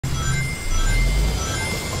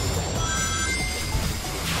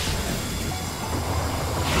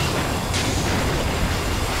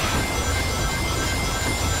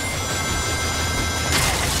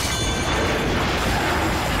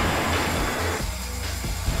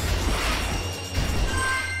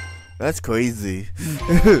That's crazy.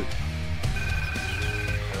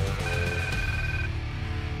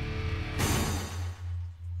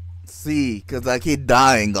 See, cause I keep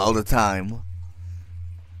dying all the time.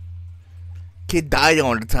 Keep dying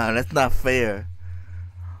all the time. That's not fair.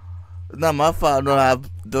 It's not my fault.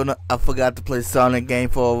 I forgot to play Sonic game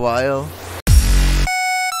for a while.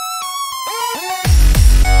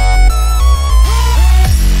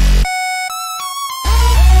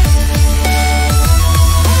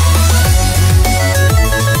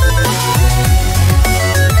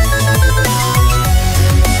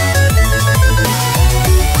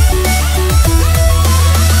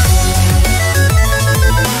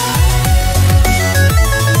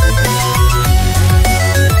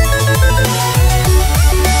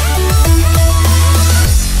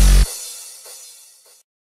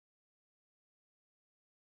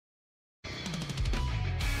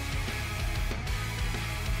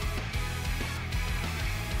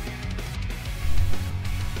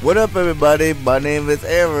 What up, everybody? My name is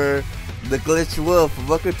Error, the Glitchwolf.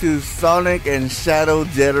 Welcome to Sonic and Shadow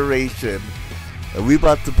Generation. And we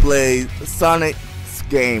about to play Sonic's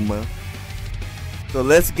game. So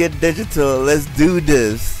let's get digital. Let's do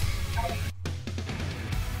this.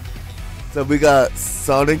 So we got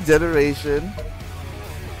Sonic Generation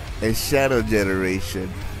and Shadow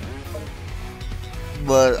Generation.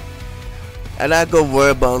 But I'm not gonna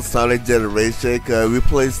worry about Sonic Generation because we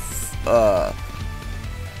play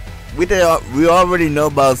we already know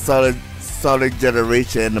about Sonic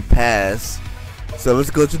Generation in the past, so let's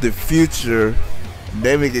go to the future,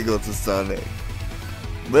 then we can go to Sonic.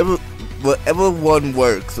 Whatever one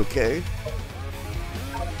works, okay?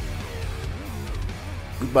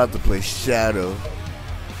 We about to play Shadow.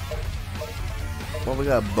 Well, we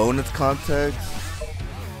got bonus context,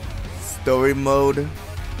 story mode,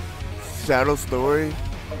 Shadow story,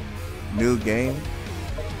 new game.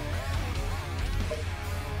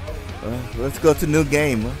 Let's go to new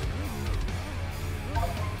game.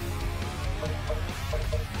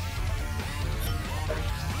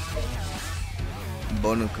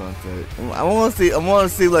 Bonus content. I want to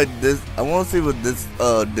see like this. I want to see what this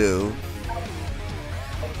do.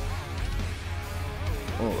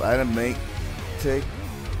 Oh, animate, take.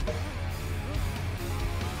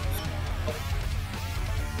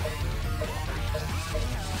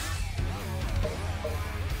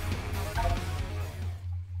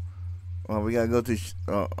 Oh, we gotta go to.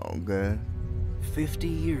 Oh, okay. 50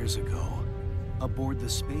 years ago, aboard the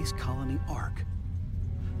space colony Ark,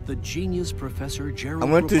 the genius Professor Gerald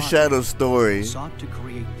I went to Shadow story. Sought to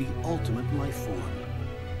create the ultimate life form.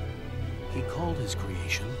 He called his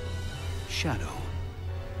creation Shadow.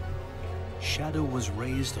 Shadow was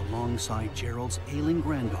raised alongside Gerald's ailing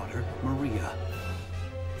granddaughter, Maria.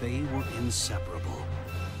 They were inseparable.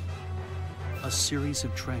 A series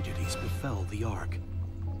of tragedies befell the Ark.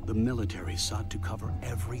 The military sought to cover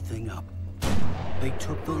everything up. They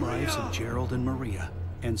took the lives of Gerald and Maria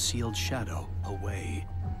and sealed Shadow away.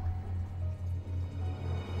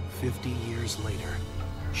 50 years later,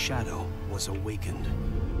 Shadow was awakened.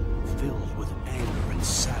 Filled with anger and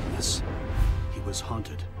sadness, he was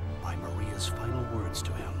haunted by Maria's final words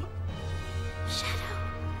to him. Shadow,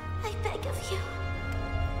 I beg of you,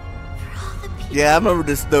 for all the people. Yeah, I remember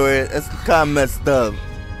this story. It's kind of messed up.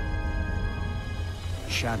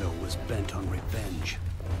 Shadow was bent on revenge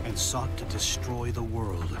and sought to destroy the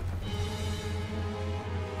world.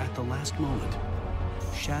 At the last moment,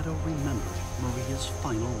 Shadow remembered Maria's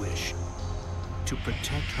final wish: to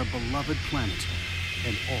protect her beloved planet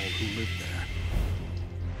and all who lived there.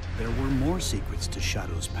 There were more secrets to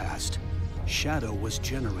Shadow's past. Shadow was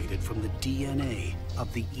generated from the DNA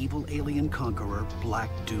of the evil alien conqueror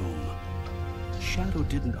Black Doom. Shadow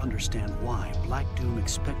didn't understand why Black Doom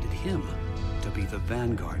expected him to be the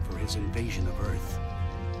vanguard for his invasion of Earth.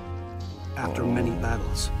 After many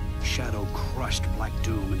battles, Shadow crushed Black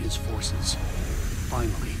Doom and his forces,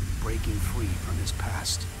 finally breaking free from his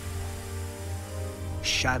past.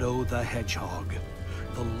 Shadow the Hedgehog,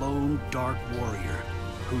 the lone dark warrior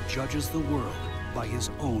who judges the world by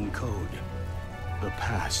his own code. The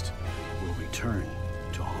past will return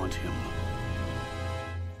to haunt him.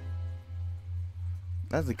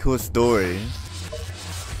 That's a cool story.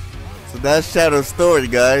 So that's Shadow's story,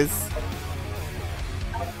 guys.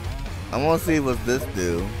 I want to see what this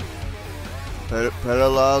do.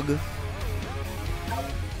 Paralog.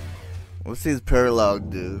 What's his paralog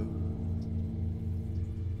do?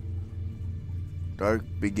 Dark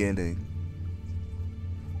beginning.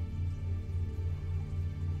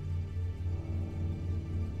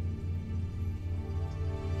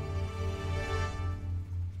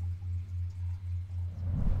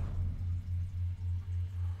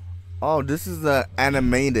 Oh, this is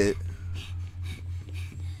animated.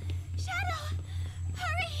 Shadow!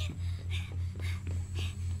 Hurry!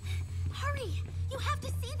 Hurry! You have to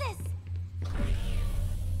see this!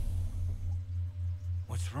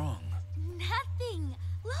 What's wrong? Nothing!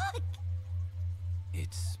 Look!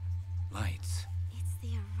 It's lights. It's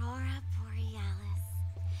the Aurora Borealis.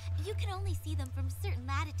 You can only see them from certain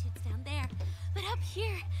latitudes down there. But up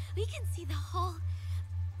here, we can see the whole...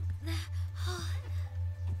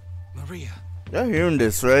 Maria. Y'all hearing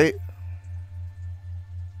this, right?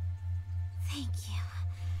 Thank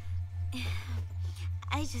you.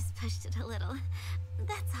 I just pushed it a little.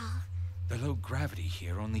 That's all. The low gravity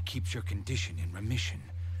here only keeps your condition in remission.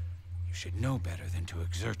 You should know better than to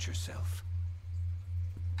exert yourself.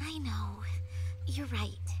 I know. You're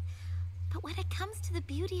right. But when it comes to the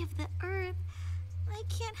beauty of the Earth, I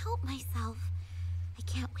can't help myself. I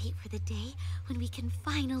can't wait for the day when we can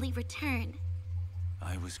finally return.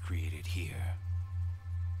 I was created here.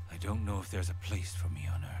 I don't know if there's a place for me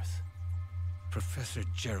on Earth. Professor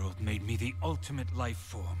Gerald made me the ultimate life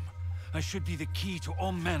form. I should be the key to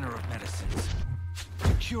all manner of medicines.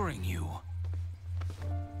 Curing you.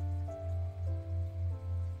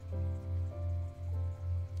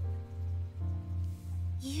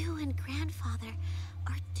 You and Grandfather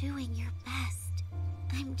are doing your best.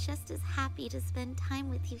 I'm just as happy to spend time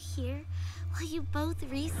with you here while you both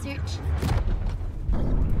research.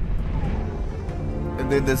 And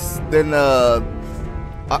then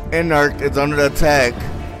Anarch is under attack.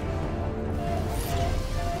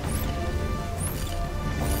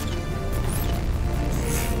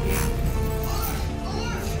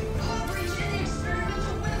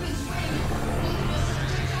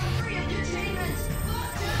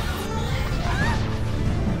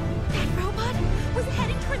 That robot was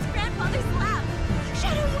heading towards Grandfather's lab.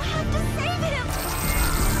 Shadow, you have to save him!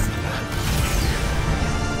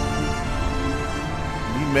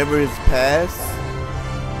 You remember his past?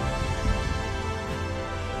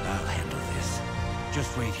 I'll handle this.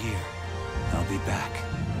 Just wait here. I'll be back.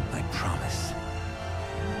 I promise.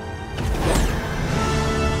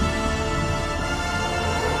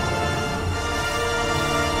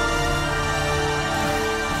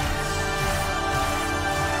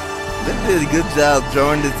 They did a good job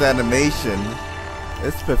drawing this animation.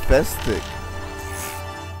 It's fantastic.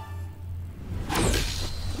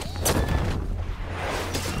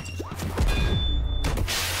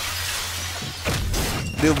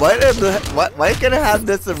 Dude, why can't I have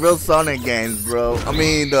this in real Sonic games, bro? I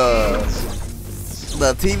mean,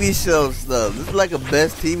 the TV show stuff. This is like the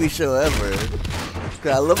best TV show ever.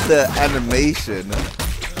 'Cause I love the animation.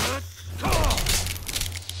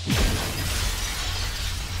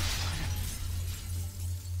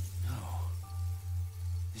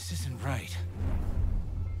 This isn't right.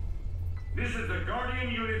 This is the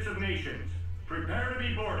Guardian Units of Nations. Prepare to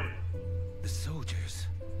be boarded. The soldiers.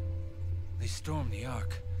 They storm the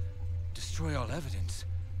Ark. Destroy all evidence.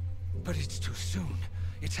 But it's too soon.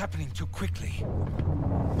 It's happening too quickly.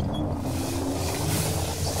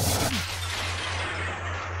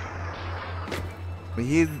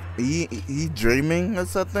 He dreaming or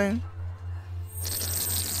something?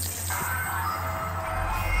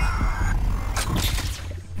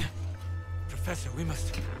 Professor, we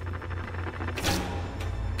must...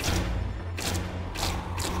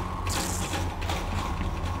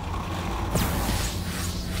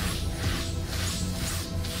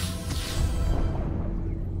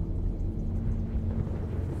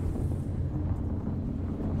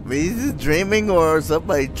 Is he dreaming or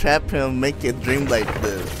somebody trapped him, make it dream like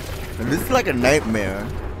this? And this is like a nightmare.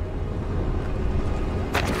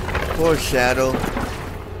 Poor Shadow.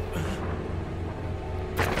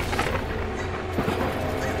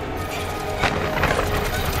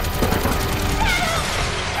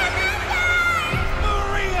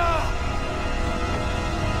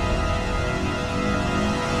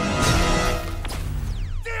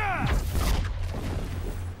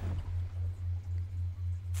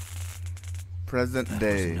 Present That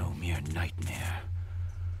day. was no mere nightmare.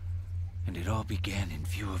 And it all began in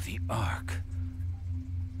view of the Ark.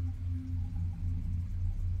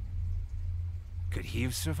 Could he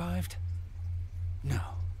have survived? No.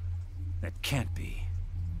 That can't be.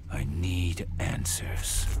 I need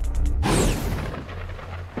answers.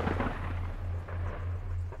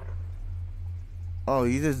 Oh,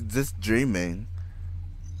 he's just dreaming.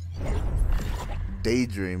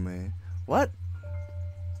 Daydreaming. What?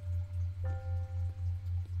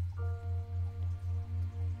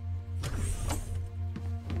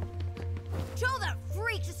 Tell that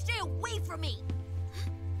freak to stay away from me!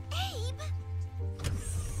 Abe!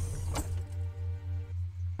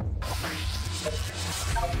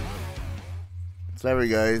 Sorry,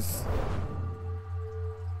 guys.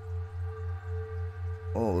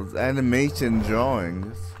 Oh, it's animation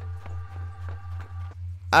drawings.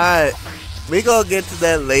 Alright, we gonna get to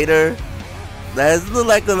that later. That look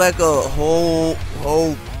like a whole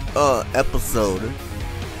episode.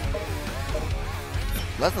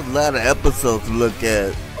 That's a lot of episodes to look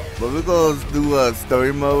at. But we're gonna do a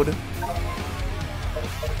story mode.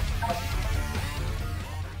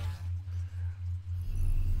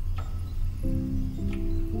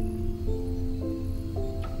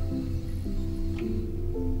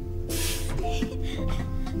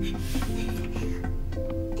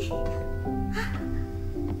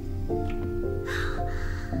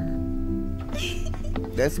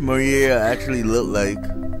 That's Maria actually look like.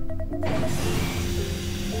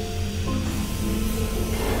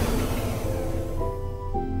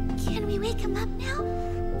 Can we wake him up now?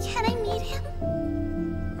 Can I meet him?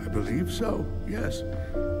 I believe so, yes.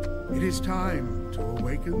 It is time to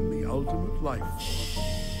awaken the ultimate life.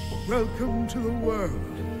 Welcome to the world,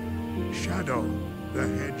 Shadow the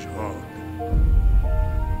Hedgehog.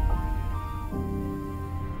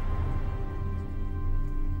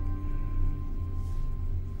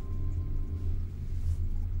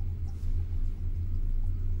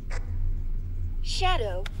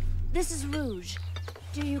 Shadow, this is Rouge.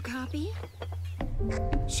 Do you copy?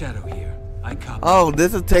 Shadow here. I copy. Oh,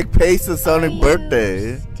 this will take place on Sonic's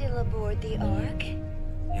birthday. Still aboard the Ark?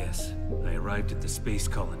 Yes, I arrived at the space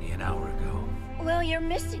colony an hour ago. Well, you're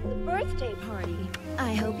missing the birthday party.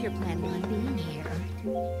 I hope you're planning on being here.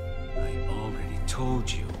 I already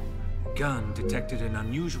told you. Gun detected an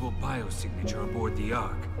unusual biosignature aboard the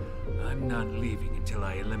Ark. I'm not leaving until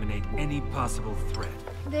I eliminate any possible threat.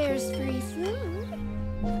 There's free food.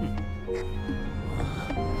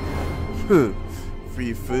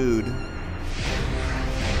 Free food.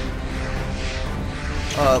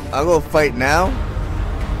 I'm gonna fight now.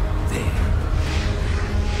 There.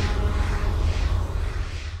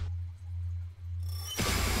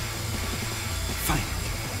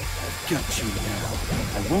 Finally, I've got you now.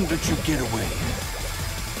 I won't let you get away.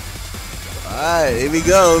 Alright, here we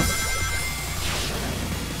go.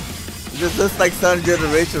 This looks like Sun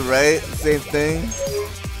Generation, right? Same thing.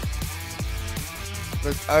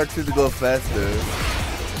 Press R2 to go faster.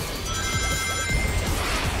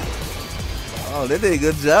 Oh, they did a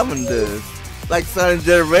good job on this. Like Sun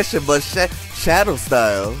Generation, but shadow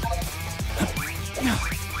style.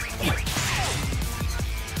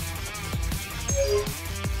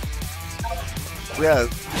 Yeah,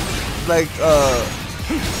 it's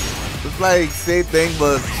like same thing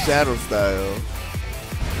but shadow style.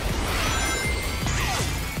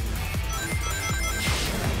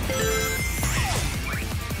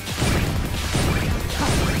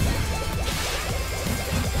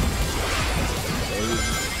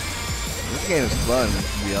 This game is fun,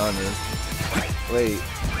 to be honest. Wait.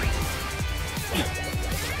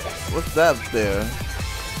 What's that up there?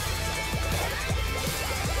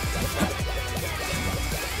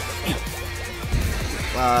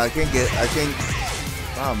 I can't,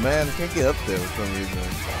 oh man, I can't get up there for some reason.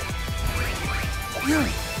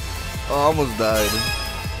 Oh, I almost died.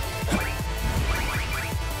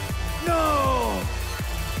 No!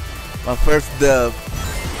 My first death.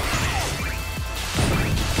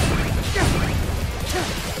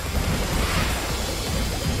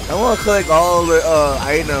 I want to collect all the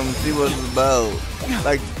items, see what it's about.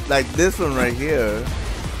 Like this one right here.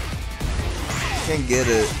 Can't get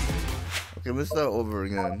it. Okay, let's start over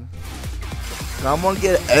again. Now I'm gonna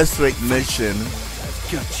get an S-rank mission. I've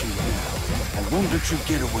got you now. I won't let you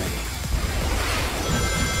get away.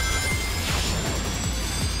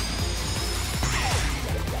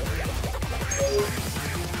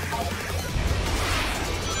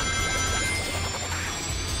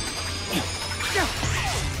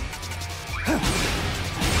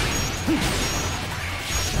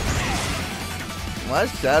 My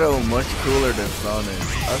Shadow much cooler than Sonic.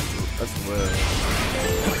 I swear.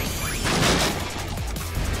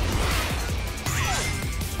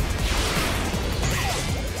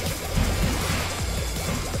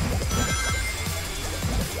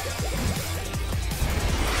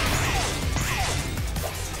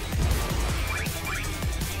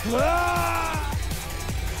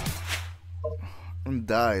 And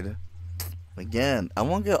died. Again, I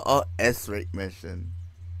want to get all S-rank mission.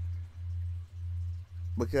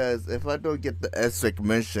 Because if I don't get the S-rank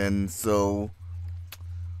mission, so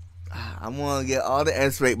I want to get all the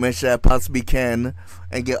S-rank mission I possibly can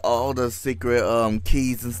and get all the secret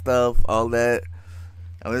keys and stuff, all that.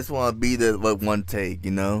 I just want to be the one take,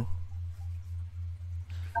 you know.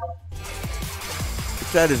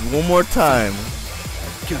 Let's try this one more time.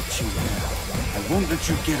 I've got you now. I won't let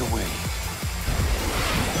you get away.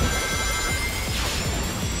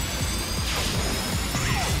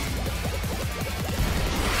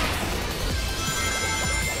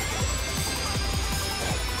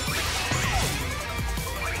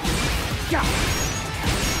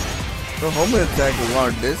 The homing attack is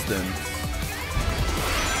long distance.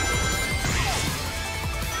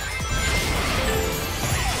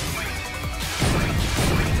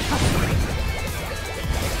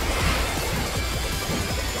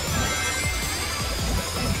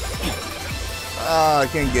 Ah, I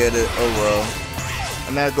can't get it. Oh well.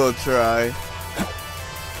 I'm not gonna try.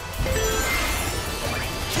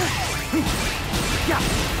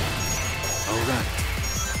 All right.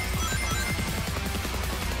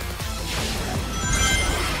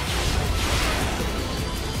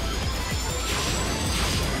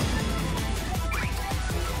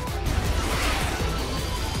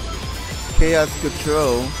 Chaos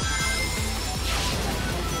control.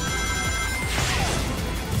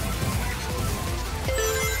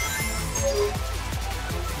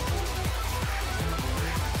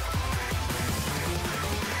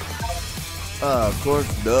 Of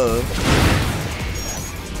course, duh.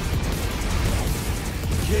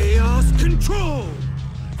 Chaos control.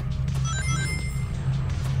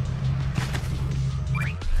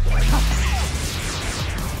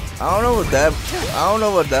 I don't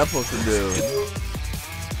know what that's supposed to do.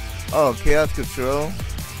 Oh, chaos control.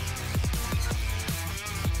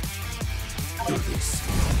 Do this.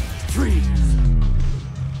 Freeze.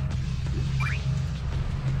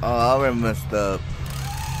 Oh, I already messed up.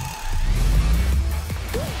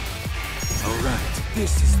 All right.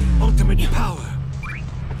 This is the ultimate power.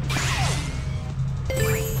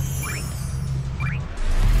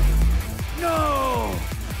 No!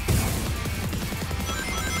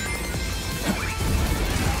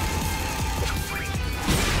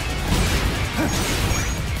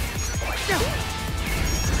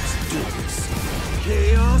 Let's do this.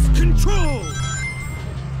 Chaos control!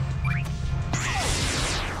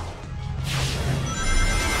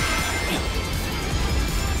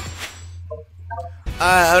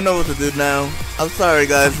 I know what to do now. I'm sorry,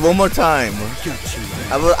 guys. One more time.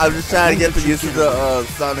 I'm just trying to get the use of the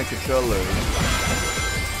Sonic controller.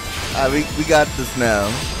 We got this now.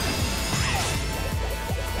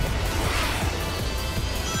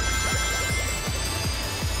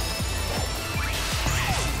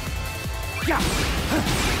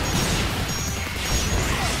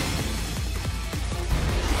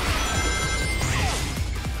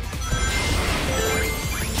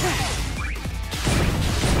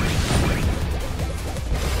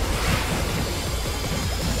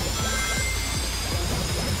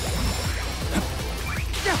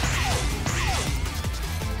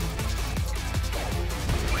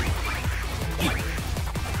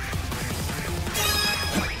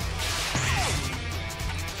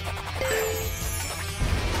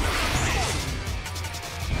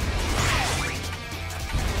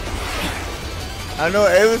 I know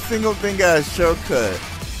every single thing got a shortcut.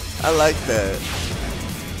 I like that.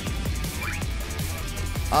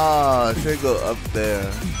 Ah, I should go up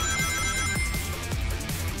there.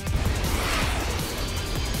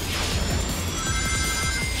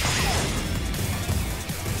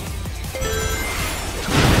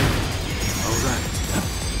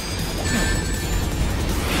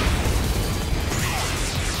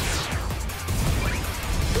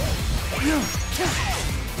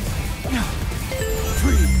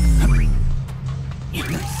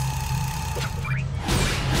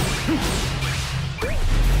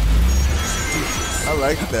 I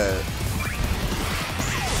like that.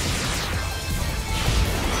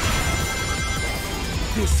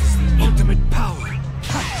 This is the ultimate power.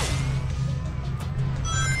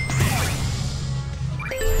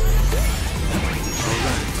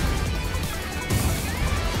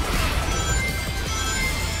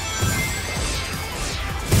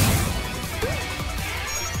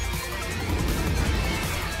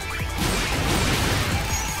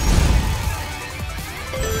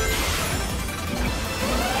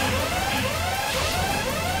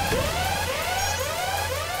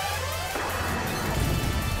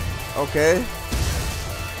 Okay.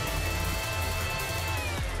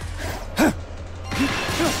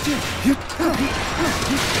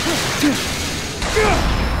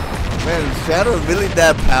 Man, Shadow's really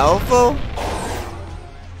that powerful?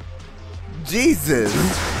 Jesus.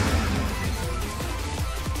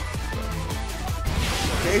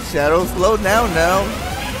 Okay, Shadow, slow down now.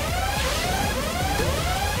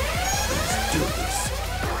 Let's do this.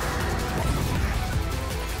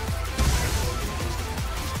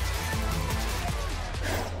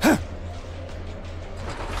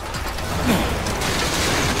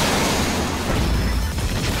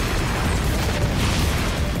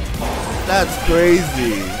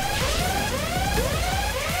 crazy.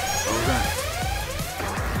 All right.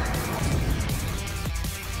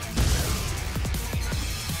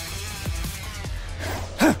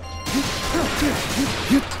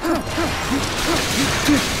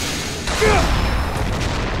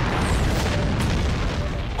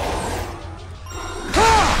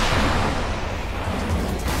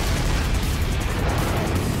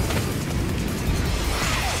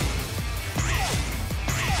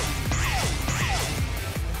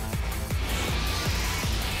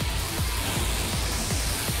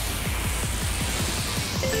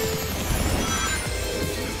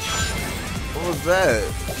 What was that?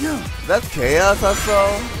 That's chaos I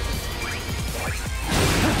saw?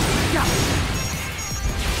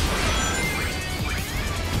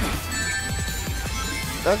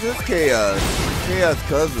 That's just chaos. Chaos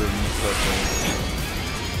cousin or something.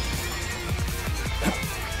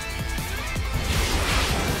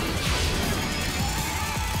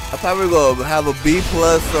 I probably gonna have a B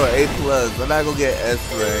plus or A plus. I'm not gonna get S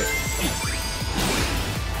rank.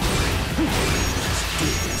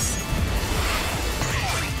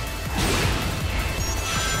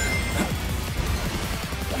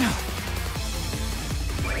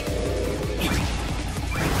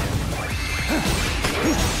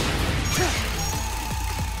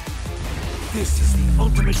 This is the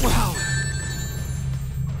ultimate power.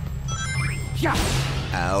 Yeah.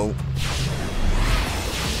 Ow.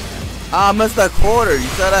 Ah, I missed that quarter. You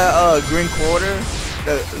saw that green quarter?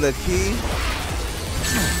 The key?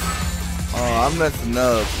 Oh, I'm messing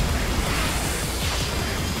up.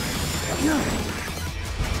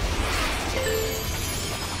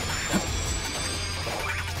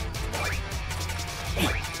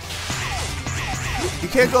 You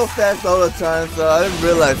can't go fast all the time, so I didn't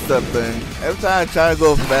realize something. Every time I try to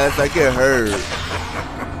go fast, I get hurt.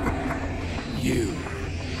 You.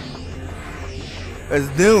 It's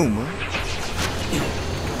Doom.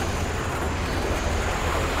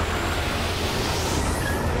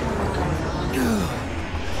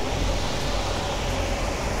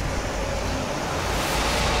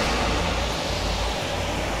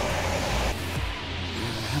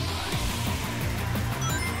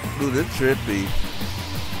 Dude, it's trippy.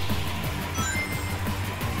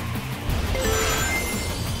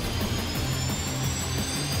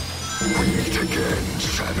 We meet again,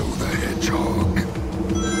 Shadow the Hedgehog.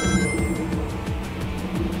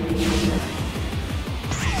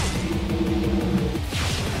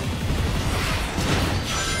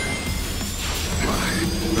 My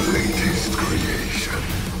latest creation.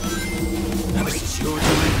 This is your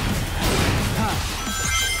doing.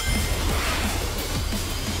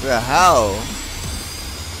 Yeah, how?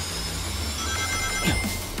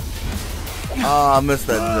 Oh, I missed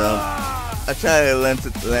that jump. I tried to land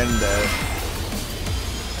that.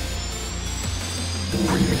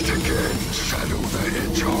 We meet again, Shadow the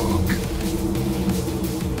Hedgehog.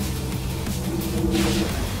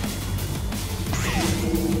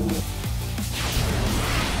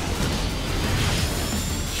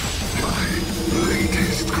 My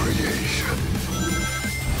latest creation.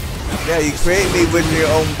 Yeah, you create me with your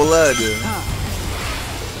own blood.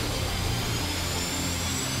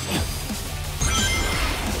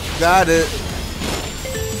 Got it.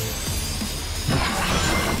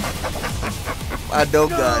 I don't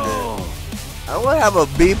got it. I want to have a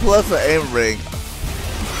B plus or A rank.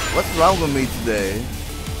 What's wrong with me today?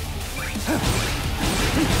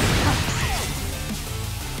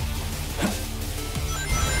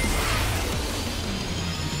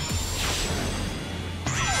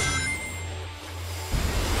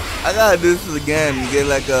 I gotta do this again and get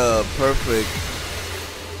like a perfect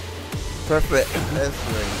S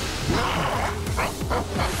rank.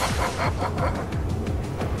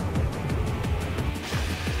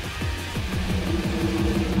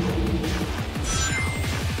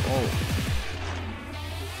 Oh.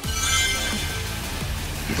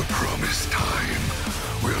 The promised time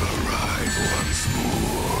will arrive once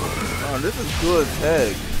more. Oh, this is cool as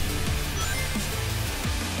heck.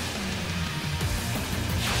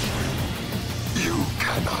 You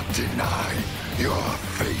cannot deny your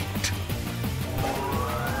fate.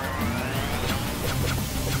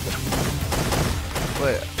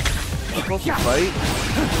 Wait, I'm supposed to fight?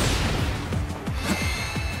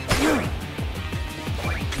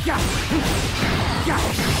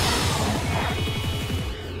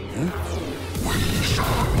 We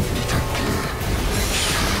shall meet again.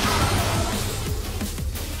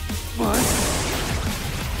 What?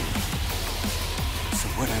 So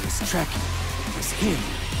what I was tracking was him.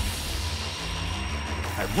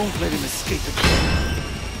 I won't let him escape again.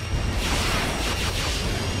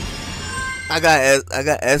 I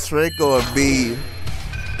got S rank or a B.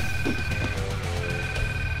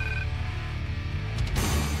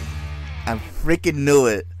 I freaking knew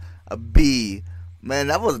it. A B. Man,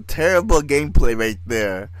 that was a terrible gameplay right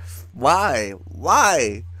there. Why?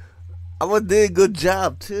 Why? I was doing a good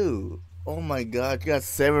job too. Oh my god, you got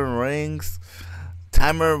 7 rings.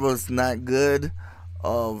 Timer was not good.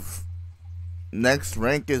 Of next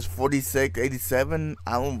rank is 4687.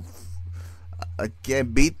 I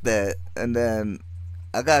can't beat that. And then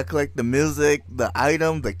I gotta collect the music, the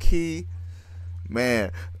item, the key.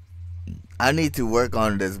 Man, I need to work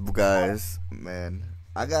on this, guys. Man,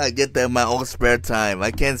 I gotta get that in my own spare time.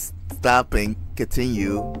 I can't stop and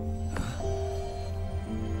continue.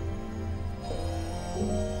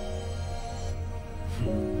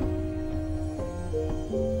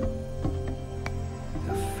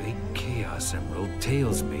 The fake Chaos Emerald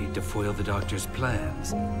Tails made to foil the Doctor's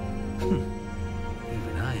plans.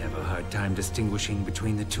 Even I have a hard time distinguishing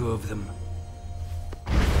between the two of them.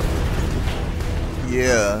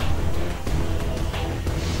 Yeah.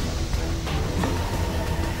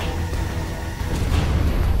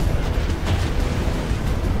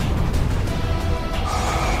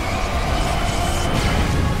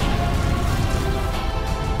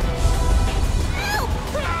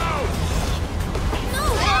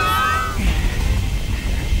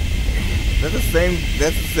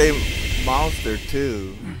 That's the same monster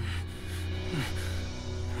too.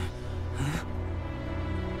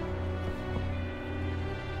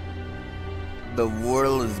 The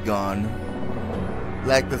world is gone.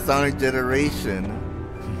 Like the Sonic generation.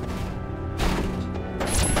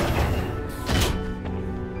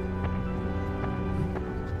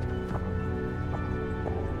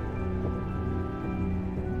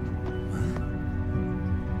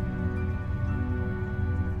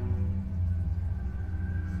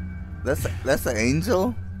 That's an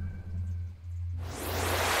angel?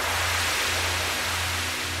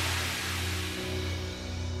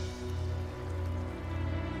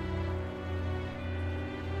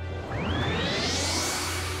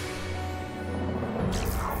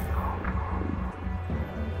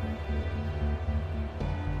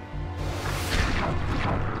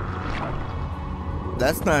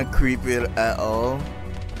 That's not creepy at all.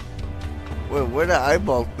 Wait, where the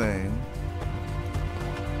eyeball thing?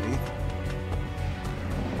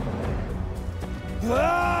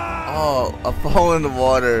 Oh, I fall in the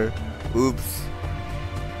water. Oops.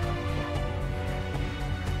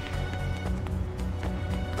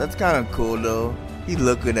 That's kind of cool though. He's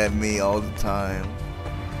looking at me all the time.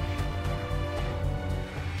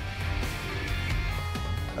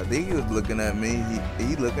 I think he was looking at me.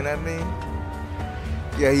 He looking at me?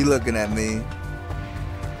 Yeah, he looking at me.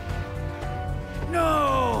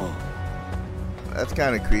 No! That's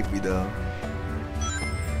kind of creepy though.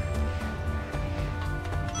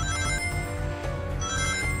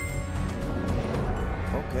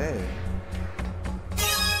 Okay.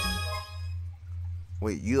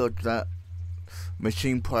 Wait, you are not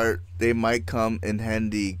machine part. They might come in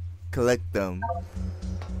handy. Collect them.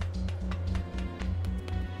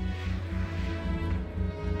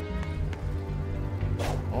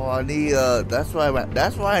 Oh, I need that's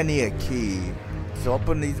why I need a key to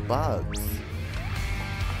open these boxes.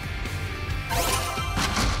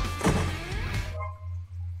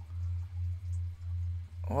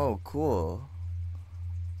 Oh, cool.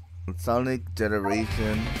 Sonic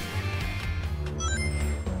generation.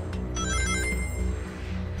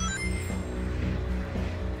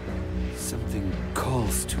 Something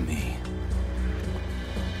calls to me.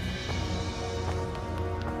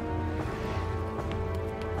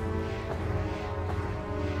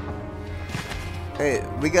 Hey,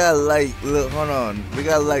 we got like little, hold on. We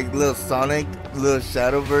got like little Sonic, little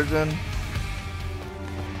Shadow version.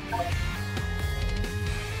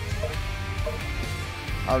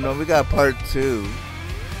 Oh no, we got part 2.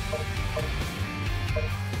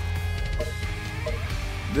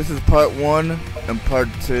 This is part 1 and part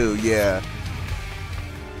 2, yeah.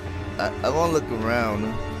 I wanna look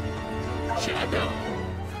around.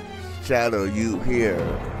 Shadow, you here.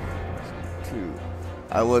 2.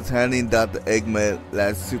 I was handing Dr. Eggman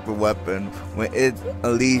last super weapon when it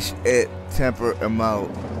unleashed it temper him out.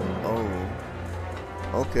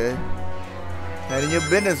 Oh. Okay. Handing your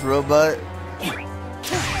business, robot.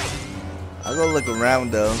 I'll go look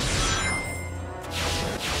around though.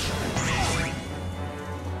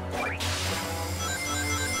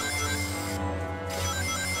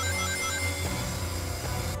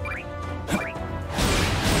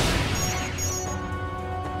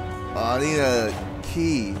 Oh, I need a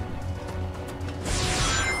key.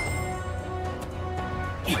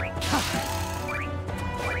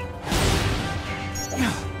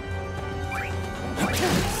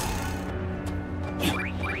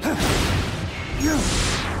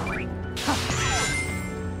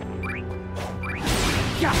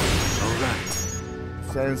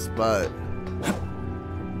 Same spot.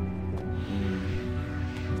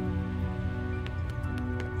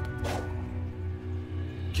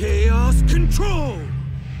 Chaos control.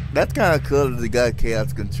 That's kind of cool that they got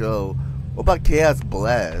Chaos Control. What about Chaos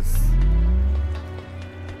Blast?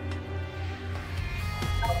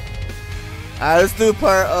 Alright, let's do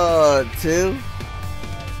part 2.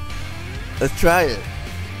 Let's try it.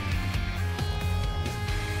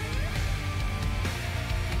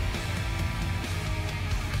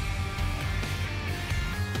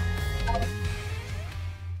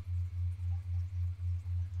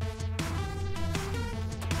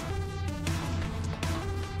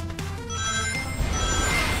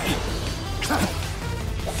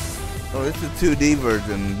 Oh, it's the 2D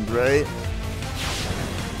version, right?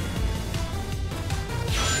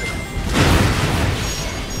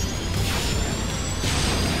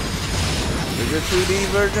 Is it 2D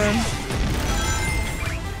version?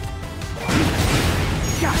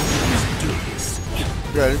 Let's do this.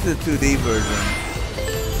 Yeah, this is 2D version.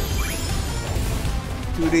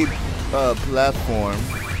 2D platform.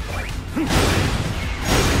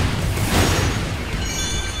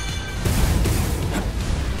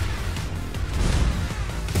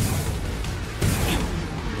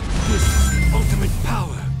 This is the ultimate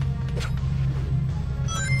power.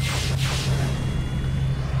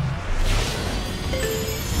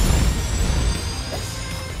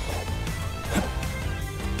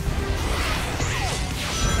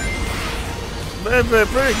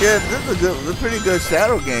 Pretty good. This is a pretty good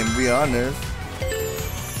Shadow game, to be honest.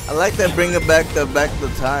 I like that bringing back the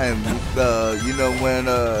time. You know when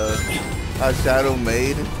how Shadow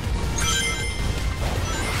made.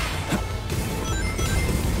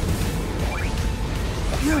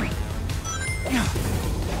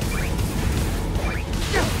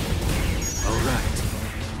 All right.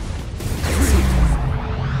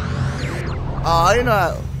 Oh,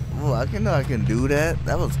 you know, I can do that.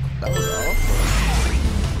 That was awesome.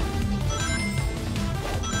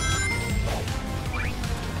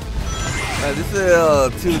 This is a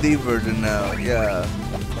 2D version now. Yeah,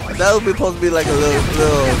 that would be supposed to be like a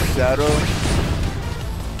little Shadow.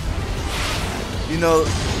 You know,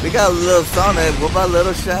 they got a little Sonic. What about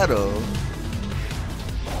little Shadow?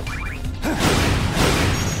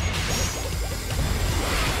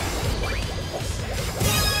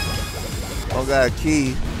 Oh, got a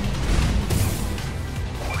key.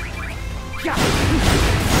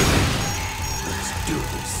 Let's do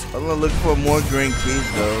this. I'm gonna look for more green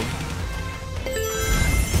keys though.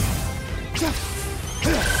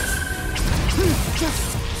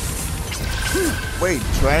 Wait,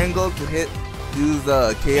 triangle to use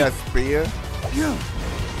Chaos Spear?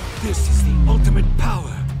 This is the ultimate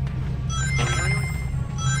power.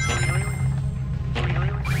 I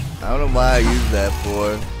don't know why I use that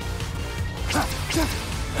for.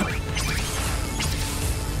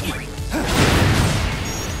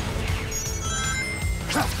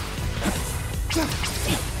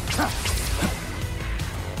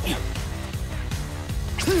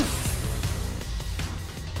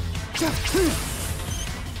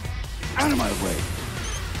 Out of my way.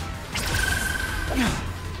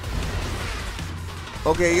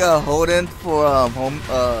 Okay, you gotta hold in for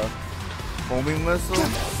homing missile.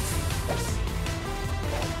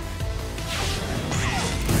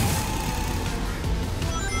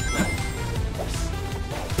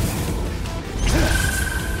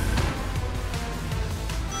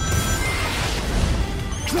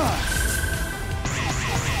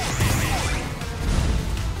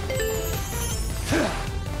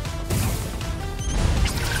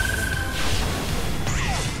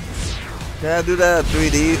 Can I do that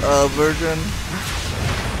 3D version?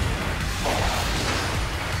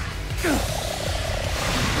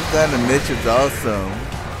 This animation's awesome.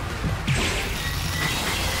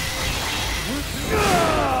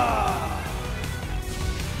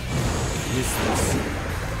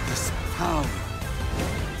 This power.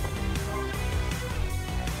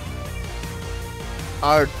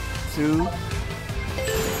 R2.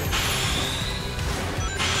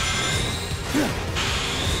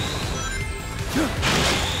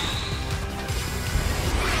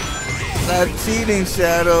 Not cheating,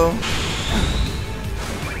 Shadow.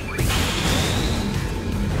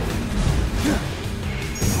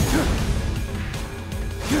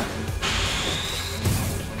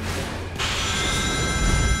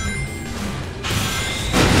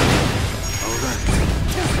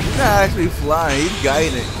 He's not actually flying, he's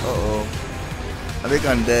guiding. Uh-oh. I think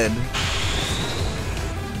I'm dead.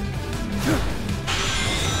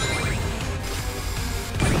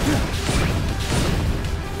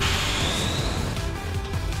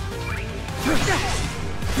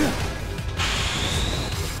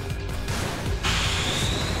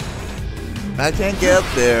 I can't get up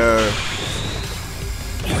there.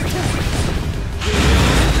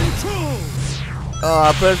 Oh,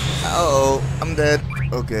 I pressed. Uh-oh, I'm dead.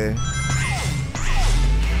 Okay.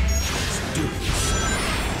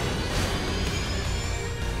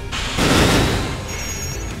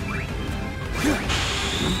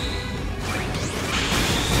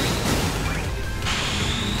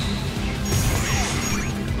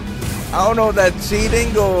 I don't know if that's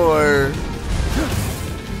cheating or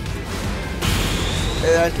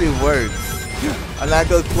it actually works. I'm not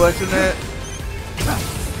gonna question it.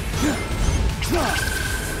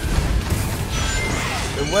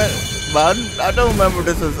 It went, but I don't remember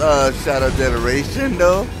this is Shadow Generation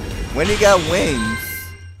though. When he got wings,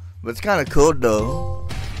 but it's kind of cool though.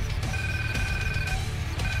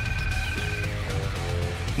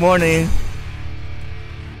 Morning.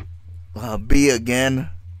 B again.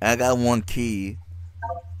 I got one key.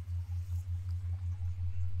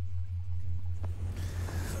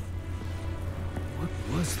 What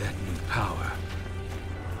was that new power?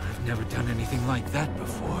 I've never done anything like that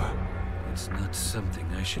before. It's not something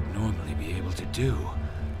I should normally be able to do,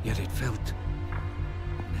 yet it felt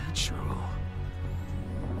natural.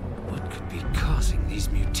 What could be causing these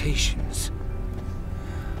mutations?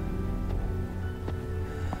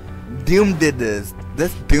 Doom did this.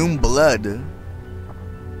 That's Doom blood.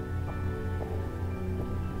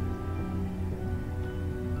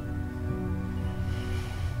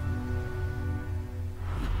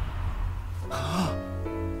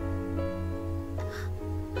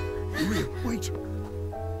 Wait.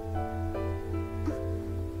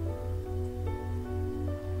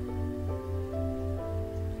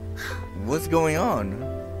 What's going on?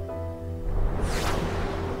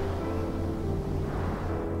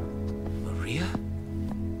 Maria?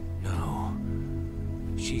 No.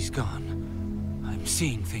 She's gone. I'm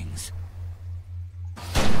seeing things.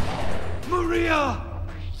 Maria!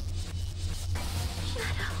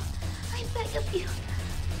 Shadow, I beg of you.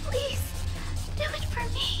 Please, do it for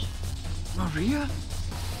me. Maria?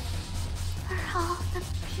 For all the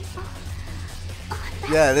people on that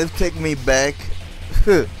Yeah, this take me back.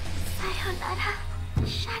 Sayonara,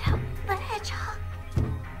 Shadow the Hedgehog.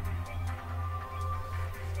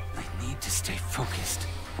 I need to stay focused.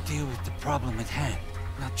 Deal with the problem at hand,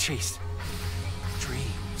 not chase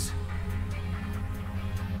dreams.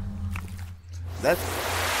 That's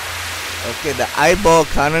okay. The eyeball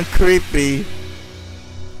kind of creepy.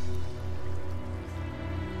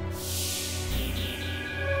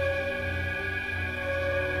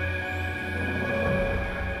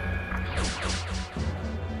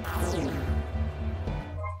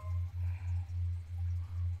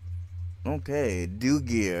 Okay, Doom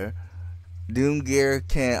Gear. Doom Gear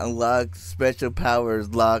can unlock special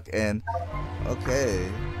powers, lock, and okay.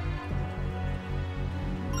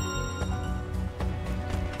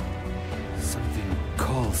 Something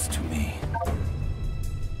calls to me.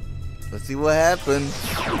 Let's see what happens.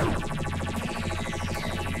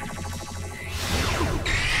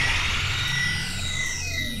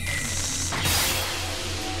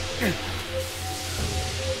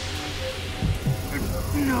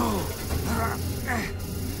 No!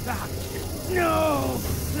 No!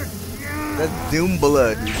 That's Doom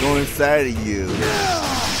blood. He's going inside of you.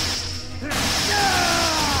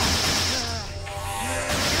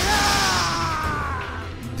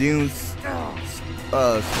 Doom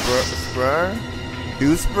spray?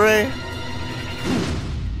 Doom spray?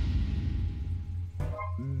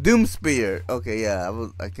 Doom spear. Okay, yeah,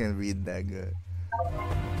 I can't read that good.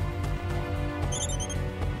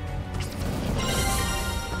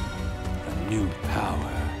 A new power.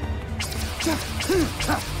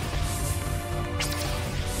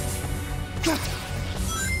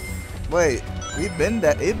 Wait, he been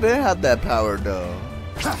had that power though.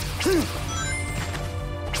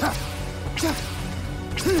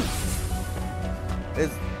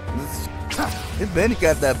 It's been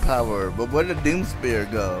got that power, but where did Doom Spear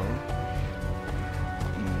go?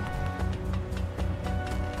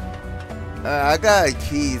 I got a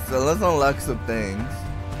key, so let's unlock some things.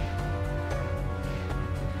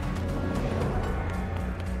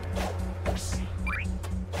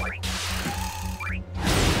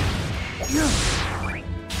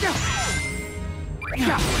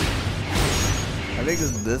 I think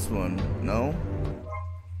it's this one. No?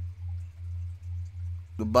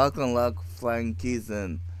 The box unlock flying keys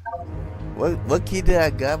and what key did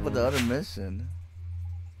I got for the other mission?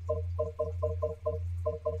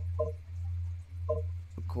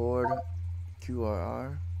 Record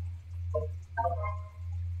QRR.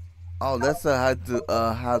 Oh, that's how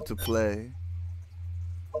to play.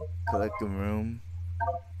 Collect a room.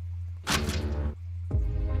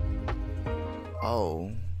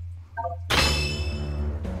 Oh.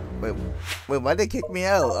 Wait, why'd they kick me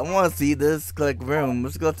out? I want to see this click room.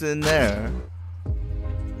 Let's go to in there.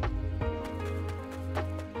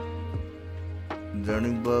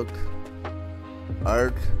 Journey book.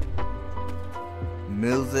 Art.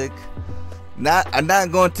 Music. I'm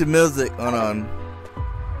not going to music. Hold on.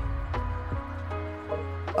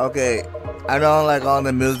 Okay. I don't like all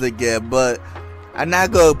the music yet, but I'm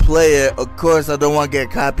not gonna play it. Of course, I don't want to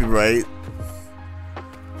get copyright.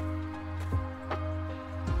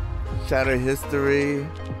 Shadow history,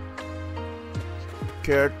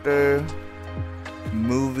 character,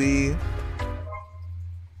 movie.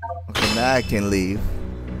 Okay, now I can leave.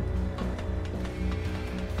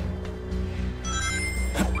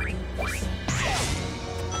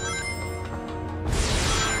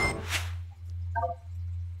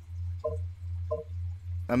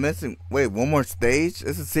 I'm missing. Wait, one more stage?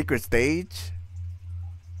 This is a secret stage?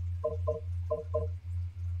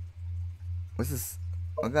 What's this?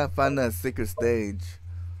 I gotta find that secret stage.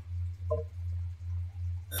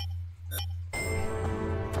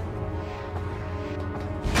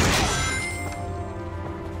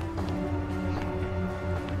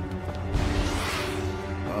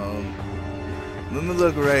 Let me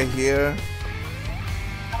look right here.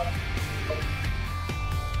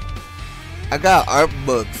 I got art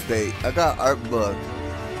book state. I got art book.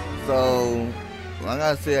 So I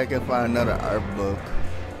gotta see if I can find another art book.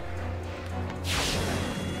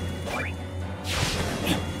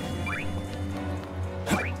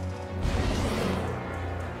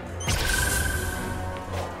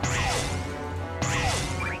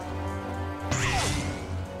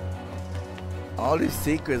 All these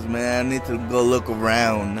secrets, man. I need to go look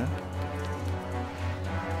around.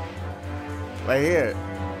 Right here.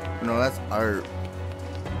 No, that's art.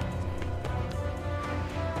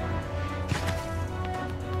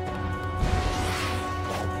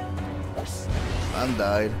 I'm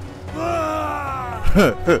died.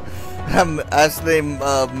 I'm actually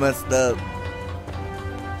messed up.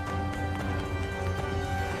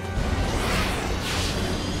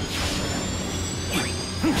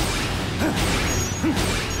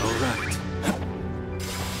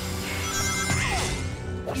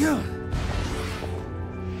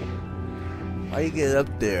 How you get up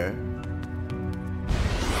there?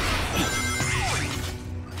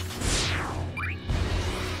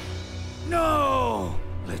 No!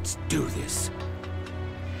 Let's do this.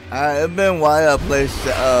 It's been while I play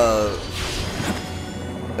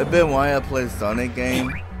Sonic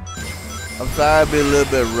game. I'm sorry I'll be a little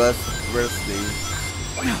bit rusty.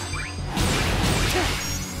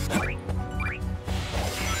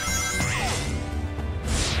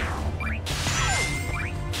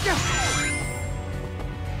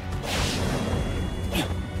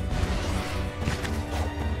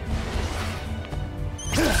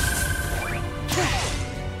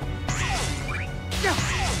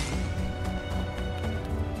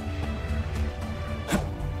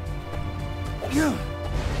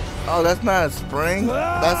 Oh, that's not a spring.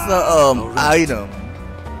 That's a item.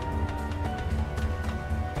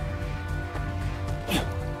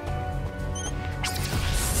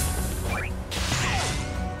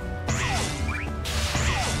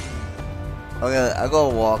 Okay, I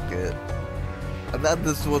gotta walk it. I thought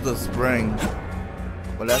this was a spring,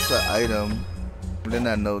 but that's an item. I did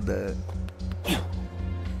not know that.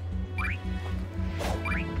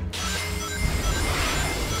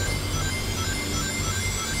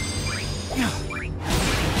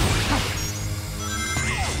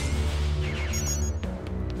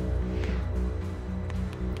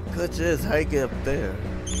 Clutch is how you get up there.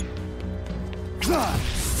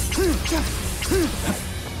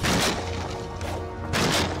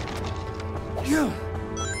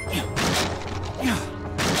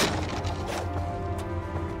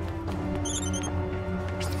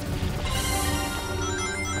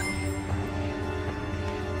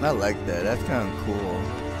 I like that. That's kind of cool.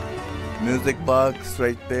 Music box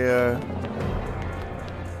right there.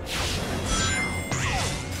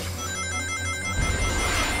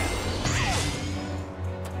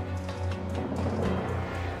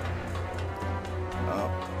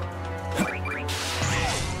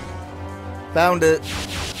 Found it.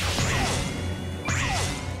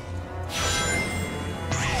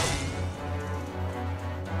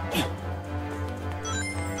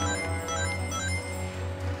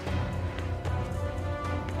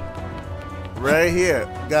 Right here.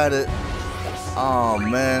 Got it. Oh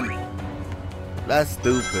man. That's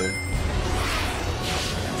stupid.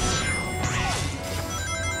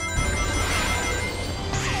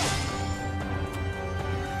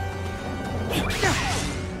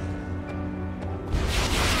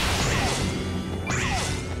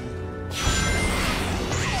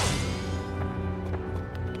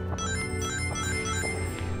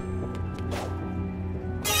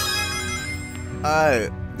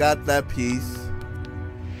 Alright, got that piece.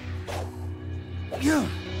 Yeah.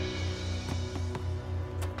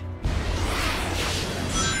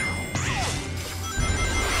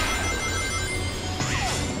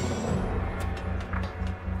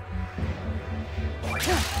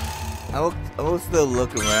 I will still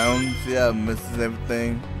look around, see how it misses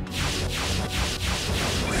everything.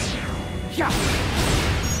 Yeah.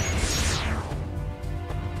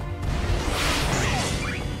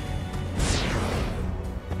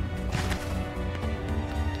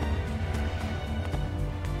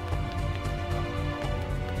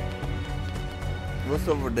 What's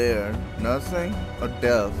over there? Nothing? Or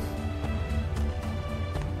death?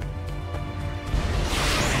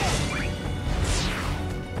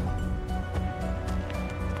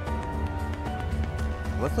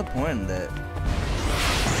 What's the point in that?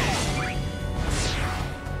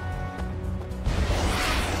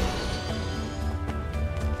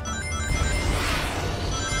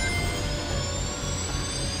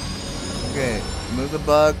 Okay, move the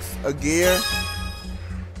box. A gear.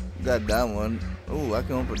 Got that one. Ooh, I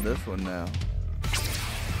can open this one now.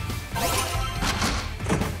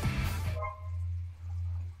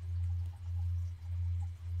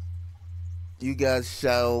 You guys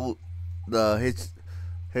shall the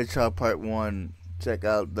Hedgehog Part 1. Check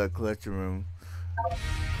out the collection room.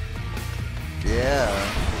 Yeah.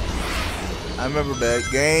 I remember that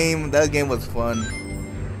game. That game was fun.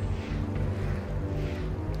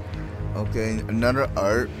 Okay, another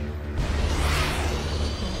art.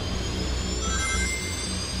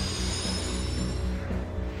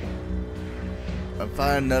 I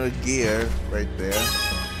find another gear right there.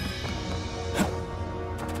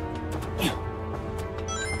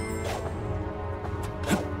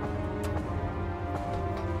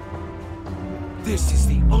 This is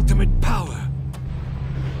the ultimate power.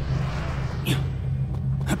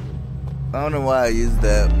 I don't know why I used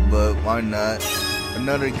that, but why not?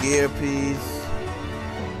 Another gear piece.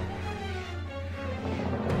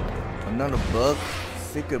 Another book.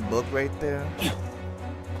 Secret book right there.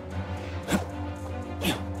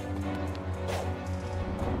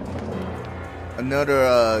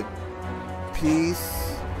 Another piece.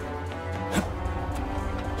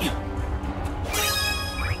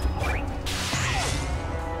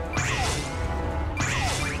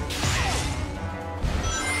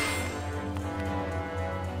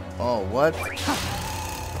 Oh, what?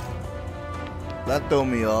 That threw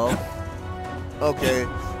me off. Okay,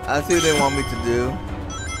 I see what they want me to do.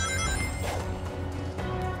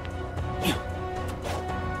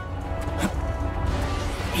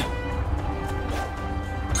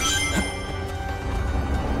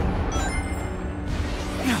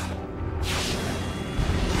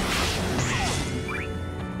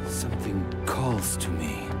 Something calls to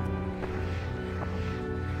me.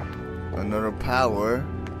 Another power.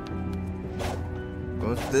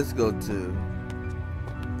 What's this go to?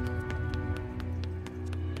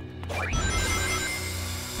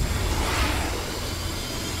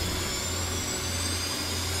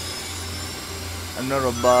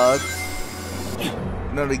 Another box.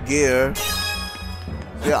 Another gear.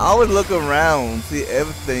 See, I always look around, see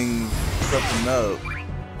everything's something up.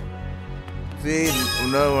 See,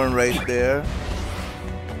 another one right there.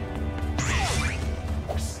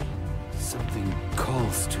 Something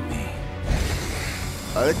calls to me.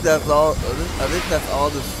 I think that's all. I think that's all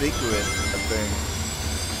the secret. I think.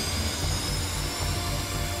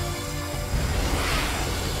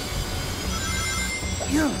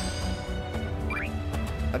 Yeah.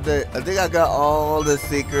 I think I got all the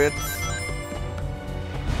secrets.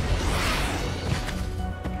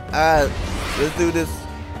 Alright, let's do this.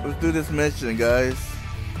 Let's do this mission, guys.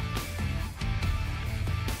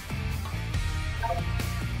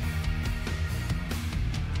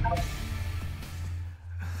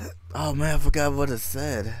 Oh man, I forgot what it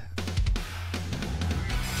said.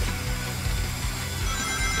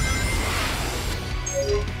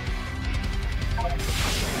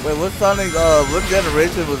 Wait, what Sonic, what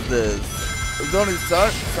generation was this? It was only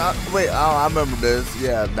wait, oh, I remember this.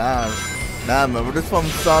 Yeah, now I remember. This from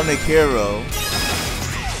Sonic Hero.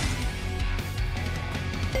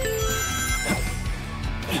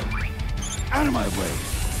 Out of my way.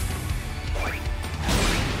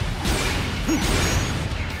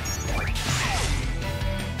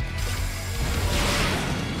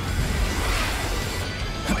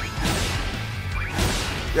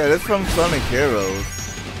 Yeah, this from Sonic Heroes.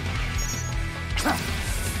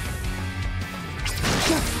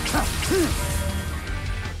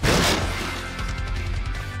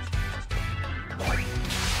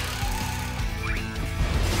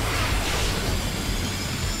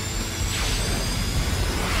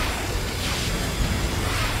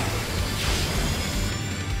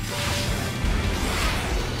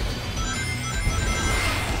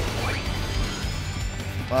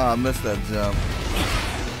 Oh, I missed that jump.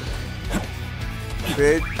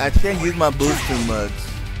 Dude, I can't use my boost too much,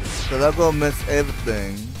 cause I'm gonna miss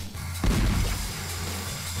everything.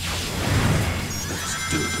 Let's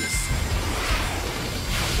do this.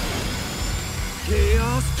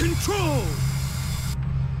 Chaos control!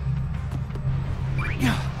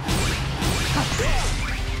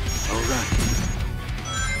 Alright.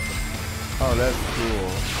 Oh, that's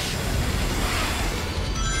cool.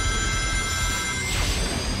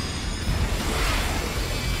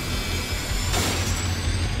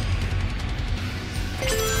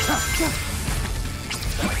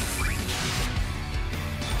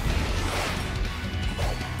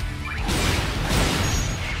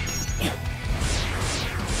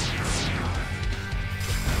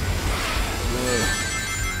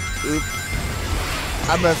 Oops.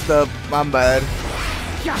 I messed up. My bad.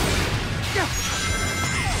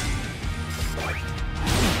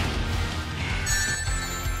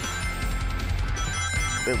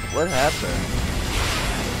 Wait, what happened?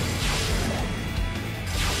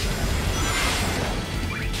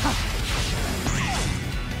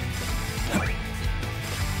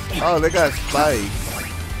 Oh, they got spikes.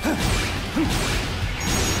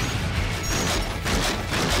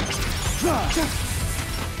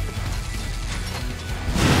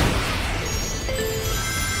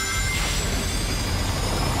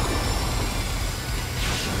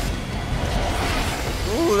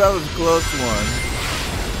 Ooh, that was a close one.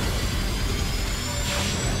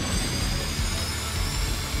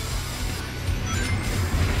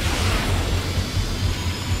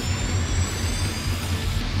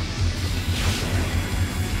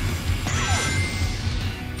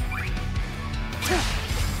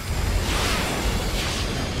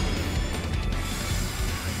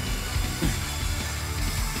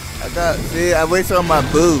 See, I wasted on my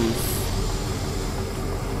booze.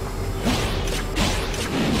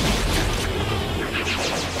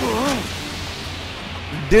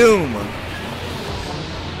 Doom.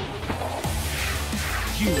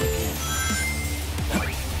 You again.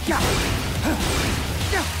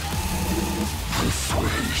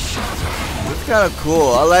 It's kind of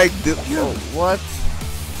cool. I like Doom. Oh, what?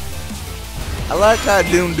 I like how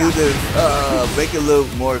Doom do this. Make it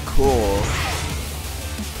look more cool.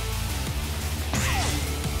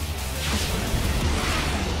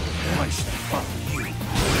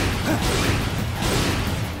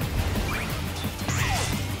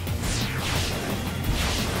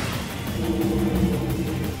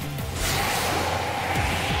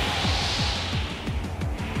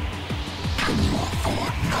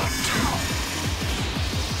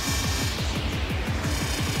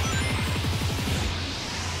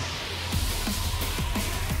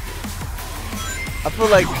 I feel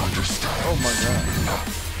like, oh my god,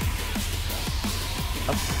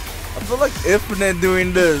 I feel like Infinite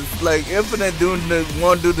doing this, like Infinite doing the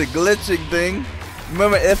want to do the glitching thing.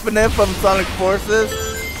 Remember Infinite from Sonic Forces?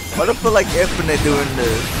 Why do I feel like Infinite doing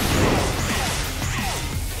this?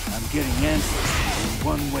 I'm getting answers in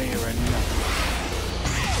one way or another.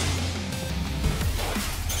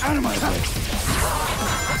 Out of my way.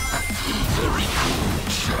 Very cool,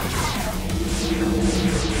 Shadow.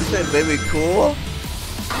 You said baby cool?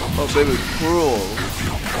 Oh, baby cruel.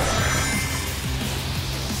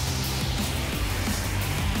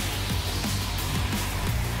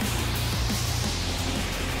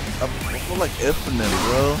 I feel like Infinite,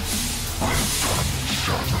 bro.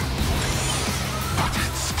 But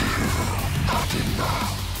it's still not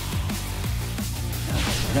enough.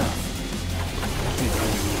 No.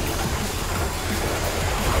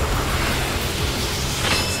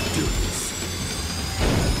 Let's do this.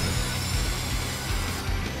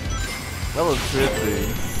 That was trippy.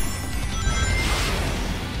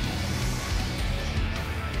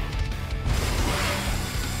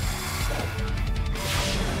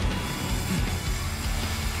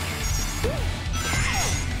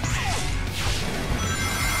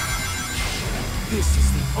 This is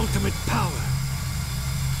the ultimate power.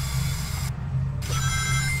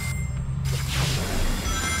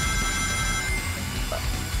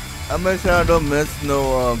 I make sure I don't miss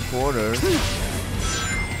no quarter.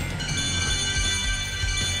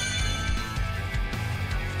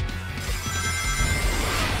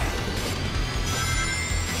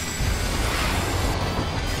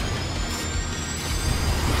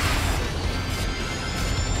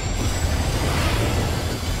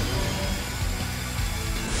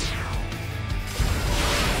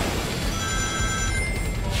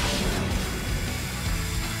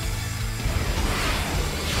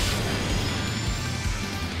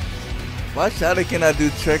 Why Shadow cannot do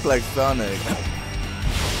trick like Sonic?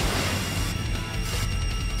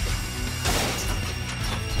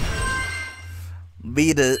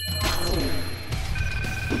 beat it.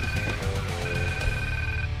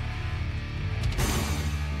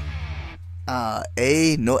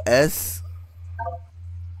 A, no S.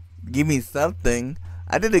 Give me something.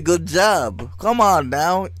 I did a good job. Come on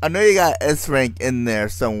now. I know you got S rank in there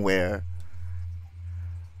somewhere.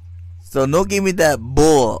 So don't give me that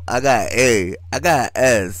bull. I got A. I got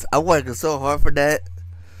S. I'm working so hard for that.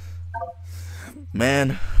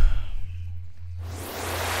 Man.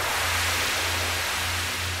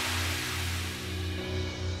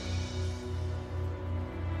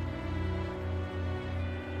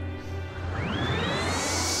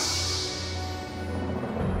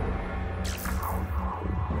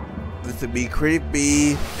 This would be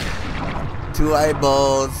creepy. 2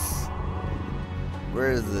 eyeballs.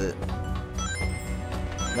 Where is it?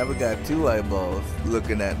 Now we got 2 eyeballs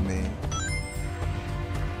looking at me.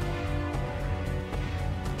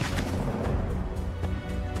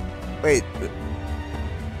 Wait.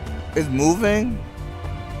 It's moving?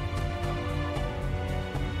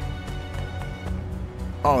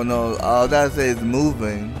 Oh no, that says it's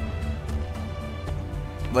moving.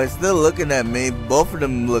 But it's still looking at me. Both of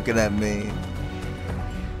them looking at me.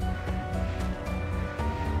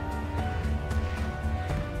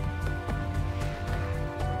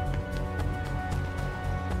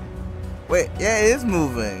 Wait, yeah, it is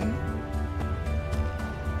moving.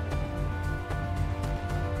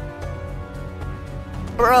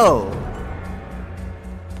 Bro.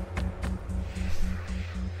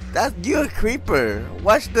 You're a creeper.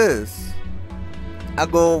 Watch this. I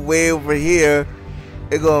go way over here.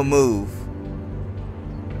 It gonna move.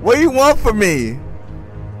 What do you want from me?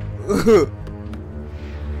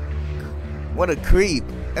 What a creep.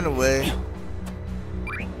 Anyway.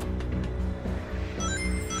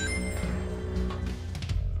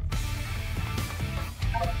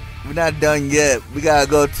 We're not done yet. We gotta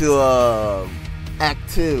go to Act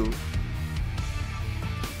 2.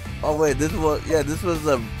 Oh wait, this was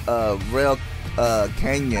a rail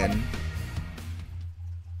canyon.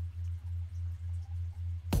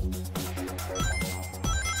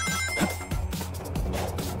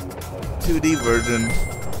 2D version.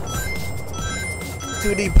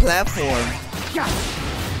 2D platform.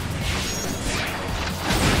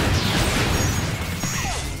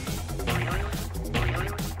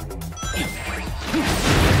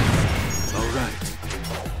 All right.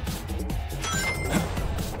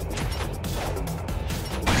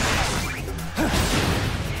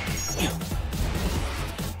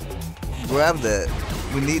 Grab that.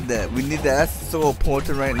 We need that. We need that. That's so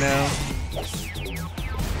important right now.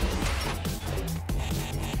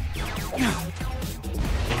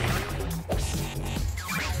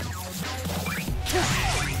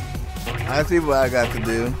 I see what I got to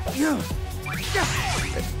do.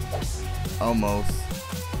 Almost.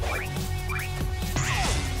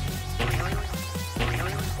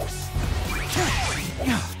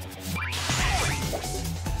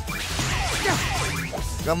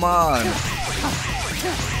 Come on.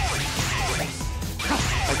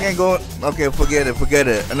 I can't go. Okay, forget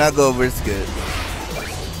it. I'm not gonna risk it.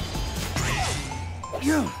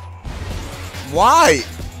 Why?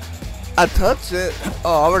 I touched it.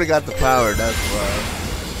 Oh, I already got the power, that's why.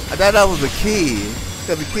 I thought that was the key.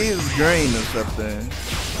 Because the key is green or something.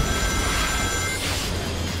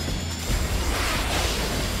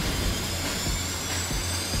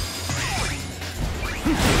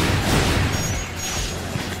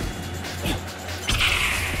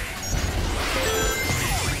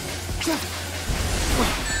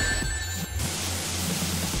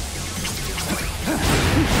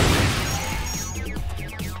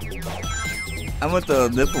 I went the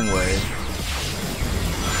different way.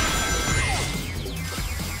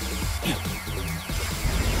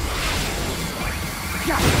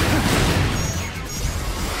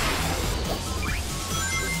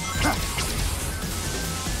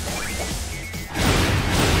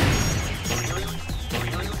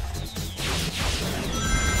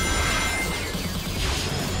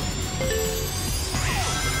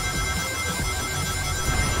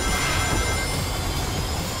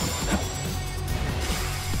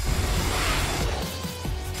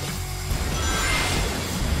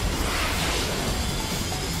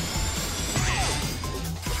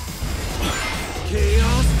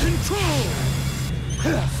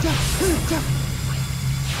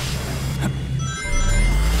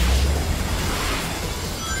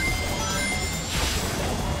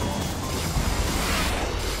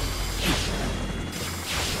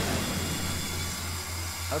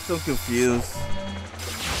 I'm so confused.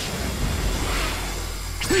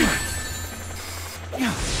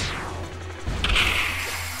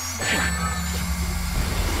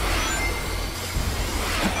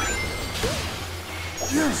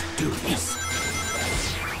 Let's do this.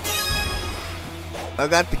 I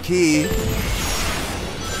got the key.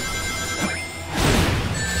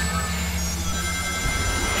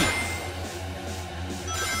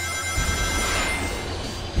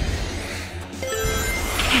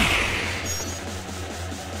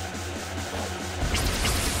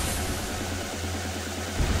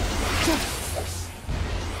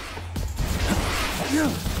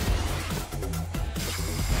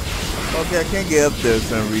 Okay, I can't get up there for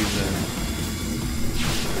some reason.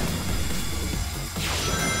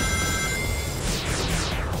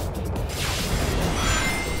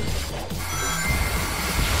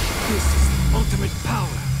 This is ultimate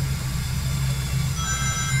power.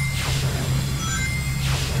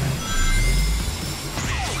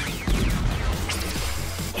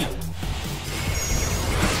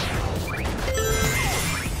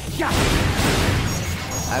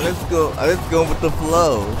 Let's go with the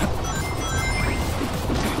flow.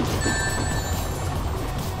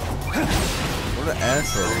 What an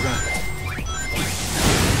asshole.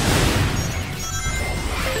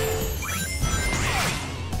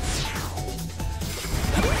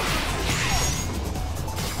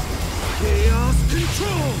 Chaos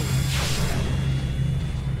control.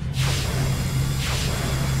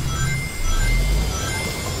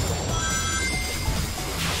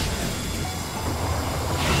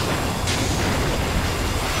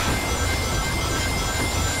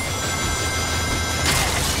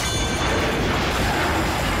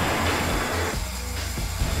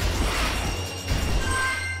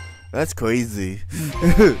 That's crazy.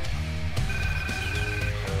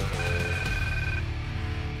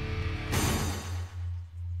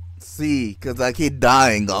 See, because I keep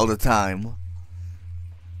dying all the time.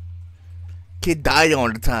 Keep dying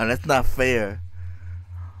all the time. That's not fair.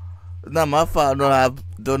 It's not my fault. I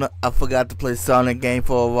forgot to play Sonic game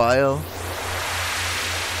for a while.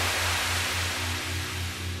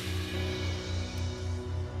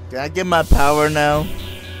 Can I get my power now?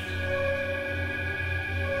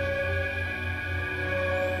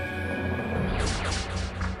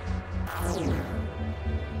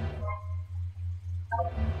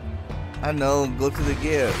 I know, go to the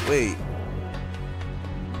gear. Wait.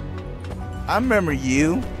 I remember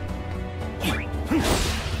you.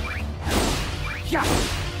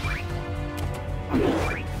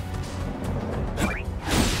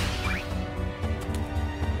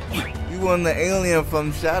 You won the alien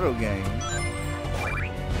from Shadow game.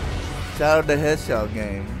 Shadow the Hedgehog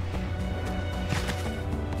game.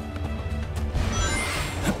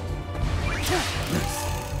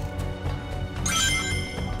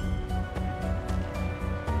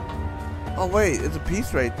 Oh wait, it's a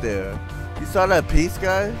piece right there. You saw that piece,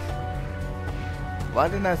 guys? Why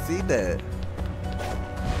didn't I see that?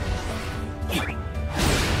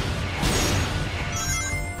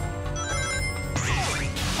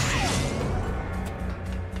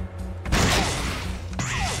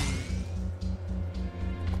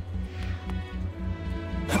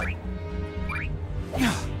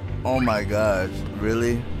 Oh my gosh,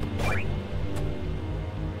 really?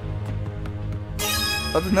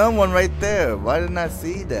 Oh, there's another one right there. Why didn't I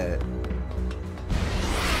see that?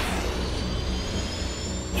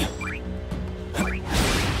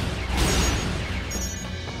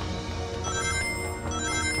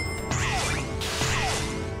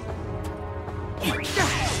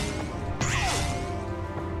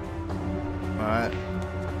 Alright.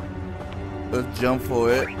 Let's jump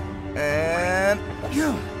for it. And...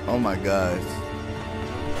 oh my gosh.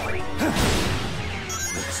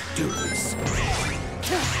 Let's do this.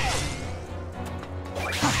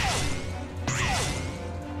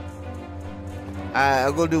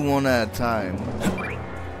 I'll go do one at a time.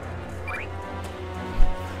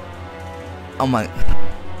 Oh my.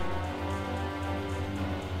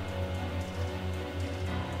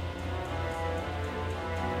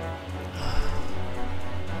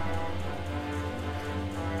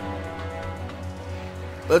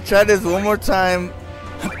 Let's try this one more time.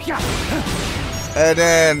 And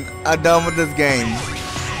then I'm done with this game.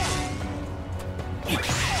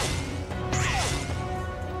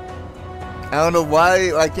 I don't know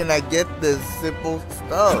why I cannot get this simple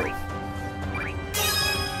stuff.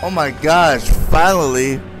 Oh my gosh,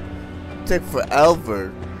 finally. Take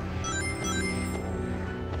forever.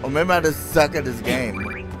 Or maybe I just suck at this game.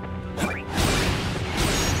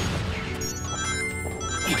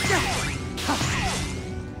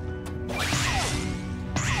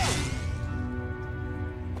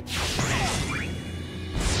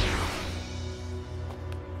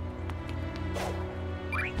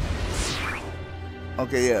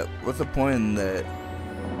 Okay, yeah, what's the point in that?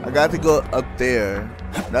 I got to go up there.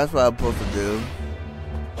 That's what I'm supposed to do.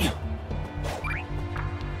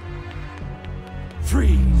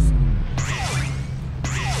 Freeze!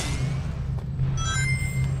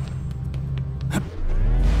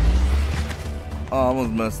 Oh, I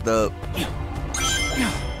almost messed up.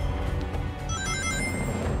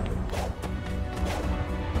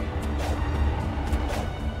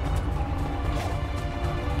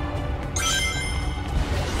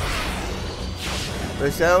 The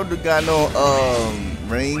Shadow got no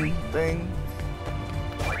ring thing.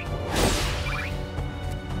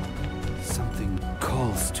 Something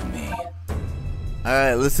calls to me.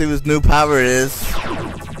 Alright, let's see what his new power is.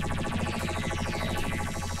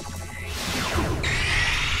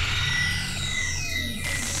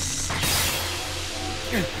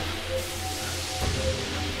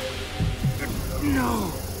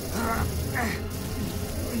 No!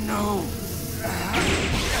 No!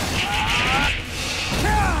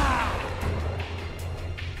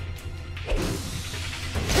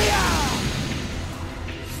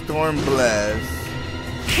 Storm Blast.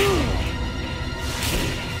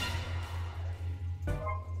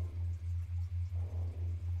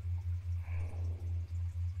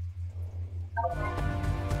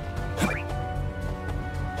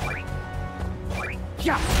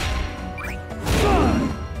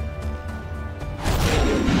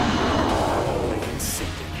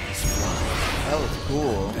 That was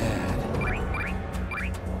cool.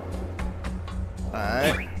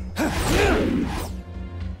 Alright.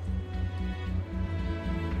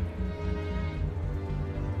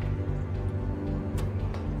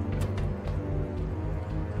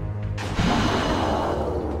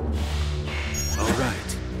 Alright.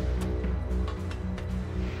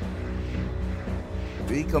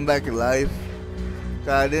 Did he come back to life?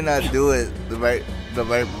 God, I did not do it the right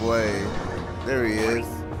way. There he is.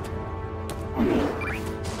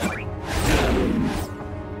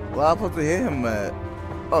 Well, I'm supposed to hit him at?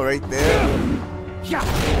 Oh, right there.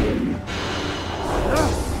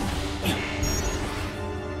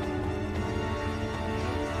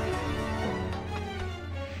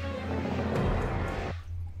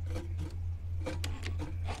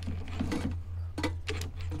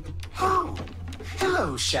 Oh,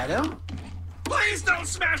 hello, Shadow. Please don't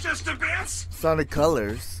smash us to bits! Sonic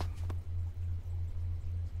Colors.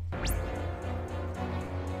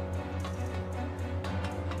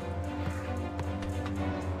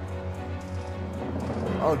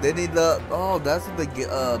 Oh, they need the. Oh, that's what the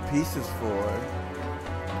pieces for.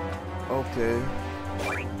 Okay.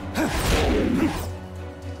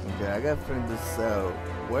 Okay, I gotta figure this out.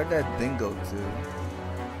 Where'd that thing go to?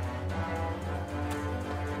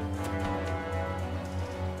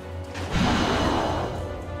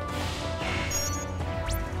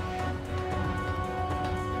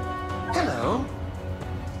 Hello.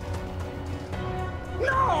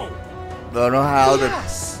 No! Don't know how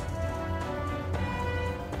Yes!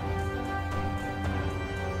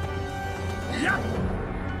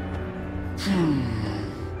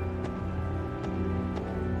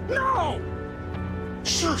 No!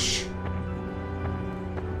 Shush!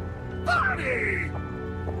 Buddy!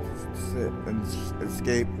 Sit and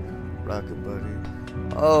escape, Rocket Buddy.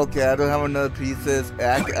 Oh, okay, I don't have enough pieces.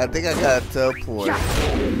 I think I got a teleport.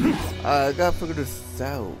 I gotta figure this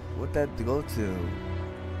out. What'd that go to?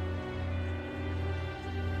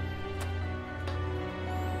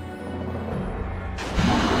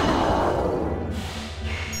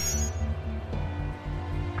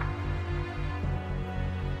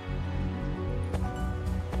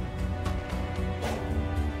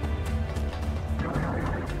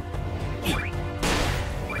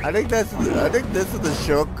 I think this is the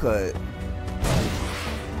shortcut.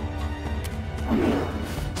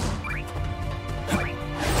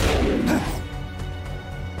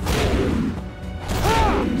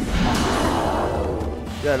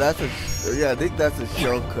 Yeah, I think that's a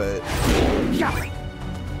shortcut.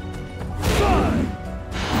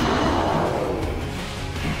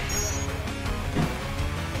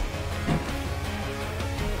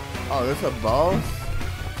 Oh, that's a boss?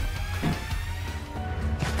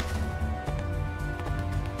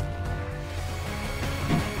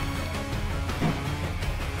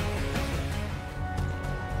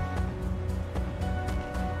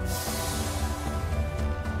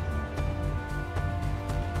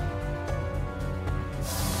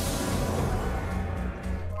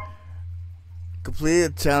 Complete a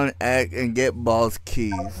challenge act and get boss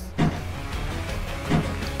keys.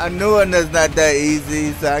 I knew it was not that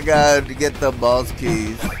easy, so I gotta get the boss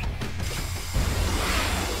keys.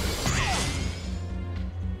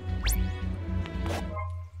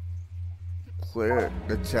 Clear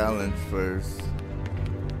the challenge first.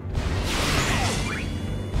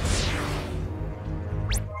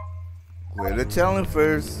 Clear the challenge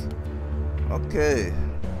first. Okay.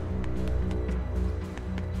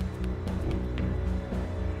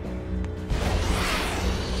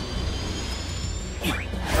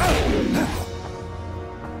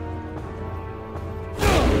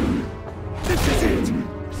 This is it!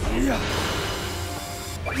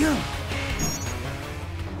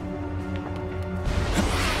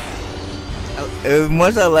 As much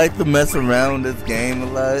as I like to mess around this game a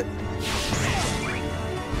lot,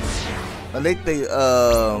 I think the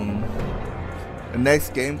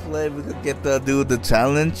next gameplay we could get to do the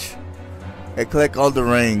challenge and collect all the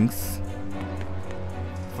rings.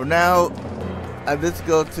 For now, I just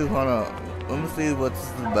go to, hold on, let me see what this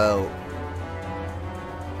is about.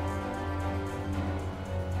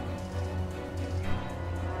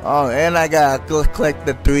 Oh, and I gotta go collect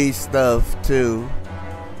the 3 stuff too.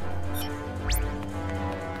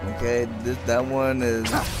 Okay, that one is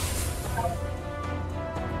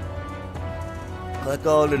collect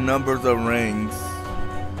all the numbers of rings.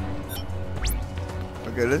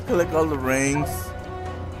 Okay, let's collect all the rings.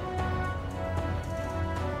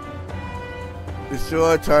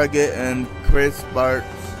 Destroy target and crit sparks.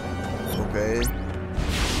 Okay.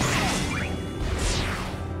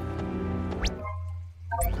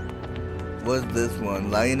 What's this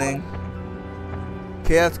one? Lightning?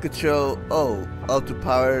 Chaos control. Oh, ultra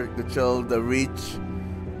power control the reach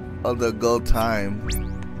of the go time.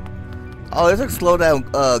 Oh, it's like slow down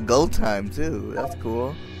go time too. That's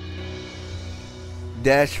cool.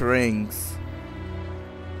 Dash rings.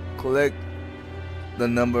 Collect the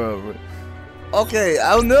number of. Okay,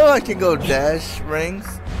 I know I can go dash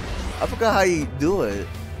rings. I forgot how you do it.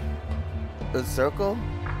 The circle?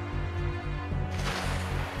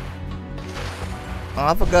 Oh,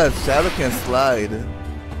 I forgot Shadow can slide.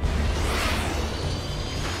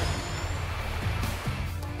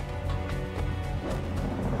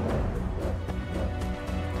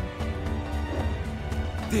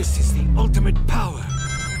 This is the ultimate power.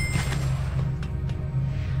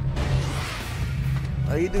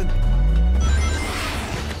 How you do?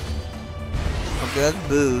 Okay, that's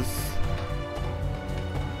boost.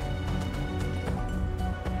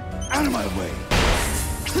 Out of my way.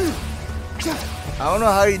 I don't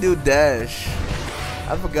know how you do dash.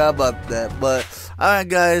 I forgot about that. But alright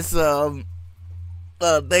guys,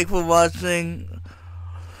 thanks for watching.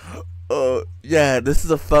 Yeah, this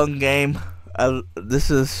is a fun game.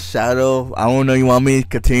 This is Shadow. I don't know, you want me to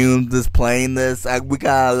continue just playing this? We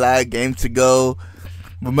got a lot of games to go.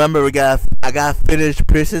 Remember, I gotta finish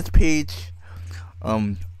Princess Peach,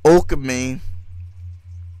 Okami,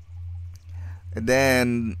 and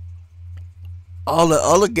then all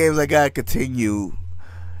the games I gotta continue.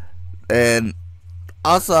 And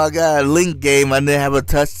also I got a Link game. I didn't have a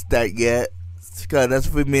touch that yet, because that's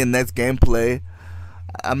for me in next gameplay.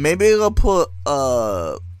 Maybe I'll put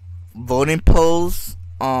voting polls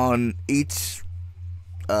on each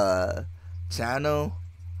channel.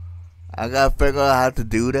 I gotta figure out how to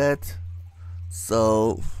do that.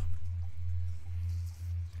 So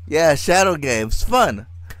yeah, Shadow games, fun.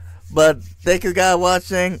 But thank you guys for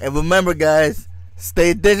watching, and remember guys,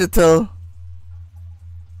 stay digital.